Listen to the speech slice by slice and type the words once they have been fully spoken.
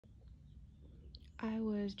I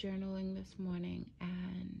was journaling this morning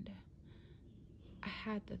and I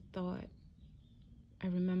had the thought, I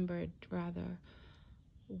remembered rather,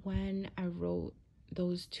 when I wrote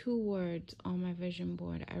those two words on my vision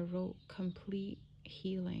board, I wrote complete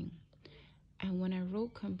healing. And when I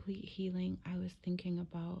wrote complete healing, I was thinking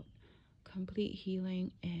about complete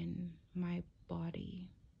healing in my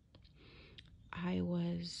body. I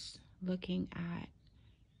was looking at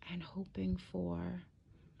and hoping for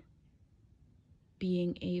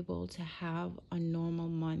being able to have a normal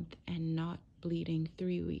month and not bleeding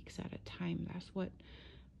 3 weeks at a time. That's what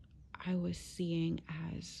I was seeing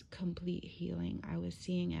as complete healing. I was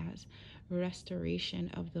seeing as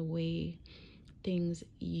restoration of the way things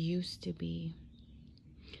used to be.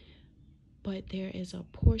 But there is a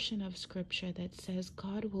portion of scripture that says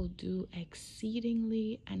God will do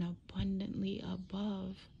exceedingly and abundantly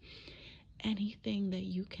above anything that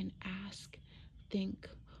you can ask, think,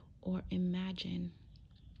 or imagine.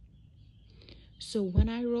 So when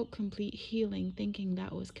I wrote complete healing, thinking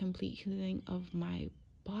that was complete healing of my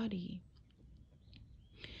body,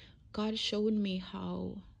 God showed me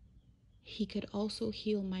how He could also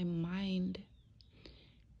heal my mind.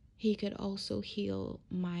 He could also heal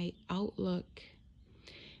my outlook.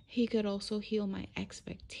 He could also heal my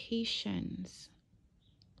expectations.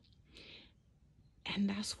 And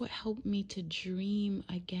that's what helped me to dream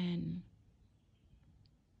again.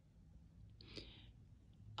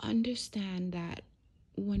 Understand that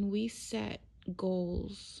when we set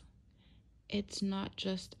goals, it's not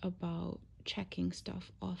just about checking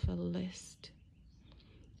stuff off a list.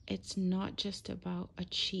 It's not just about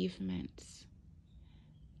achievements.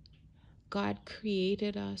 God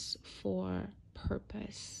created us for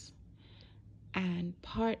purpose. And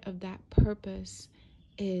part of that purpose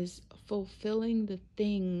is fulfilling the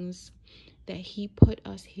things that He put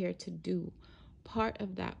us here to do. Part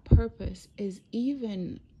of that purpose is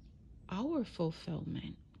even our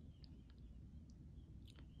fulfillment.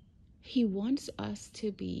 He wants us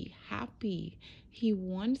to be happy. He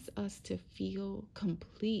wants us to feel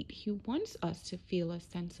complete. He wants us to feel a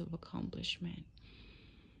sense of accomplishment.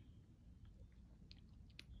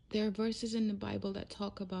 There are verses in the Bible that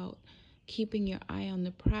talk about keeping your eye on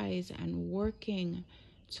the prize and working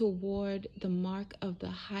toward the mark of the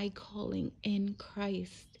high calling in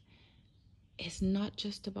Christ. It's not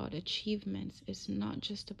just about achievements. It's not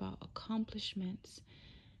just about accomplishments.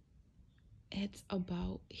 It's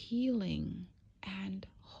about healing and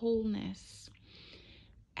wholeness.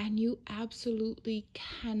 And you absolutely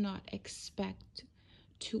cannot expect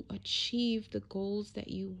to achieve the goals that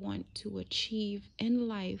you want to achieve in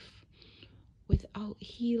life without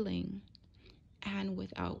healing and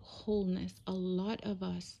without wholeness. A lot of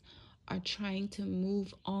us are trying to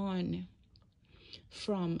move on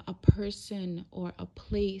from a person or a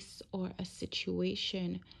place or a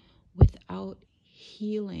situation without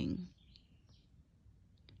healing.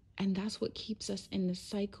 And that's what keeps us in the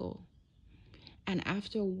cycle. And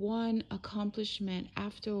after one accomplishment,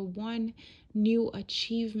 after one new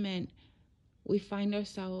achievement, we find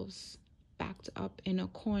ourselves backed up in a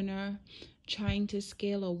corner, trying to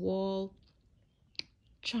scale a wall,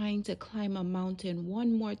 trying to climb a mountain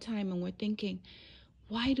one more time. And we're thinking,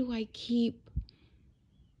 why do I keep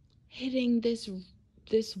hitting this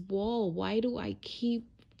wall? Why do I keep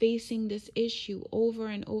facing this issue over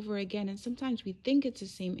and over again? And sometimes we think it's the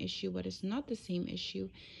same issue, but it's not the same issue.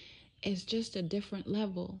 It's just a different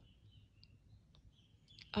level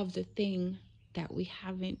of the thing that we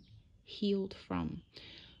haven't healed from.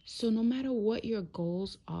 So no matter what your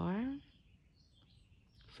goals are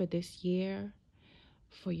for this year,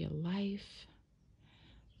 for your life,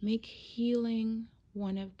 make healing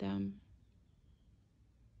one of them.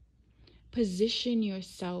 Position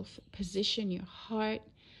yourself, position your heart,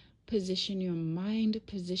 position your mind,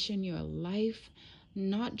 position your life,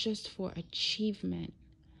 not just for achievement,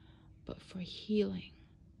 but for healing.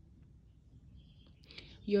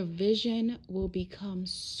 Your vision will become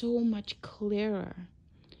so much clearer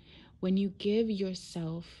when you give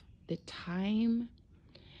yourself the time,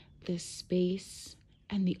 the space,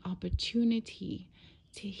 and the opportunity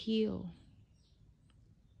to heal.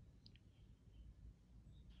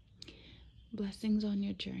 Blessings on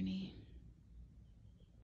your journey.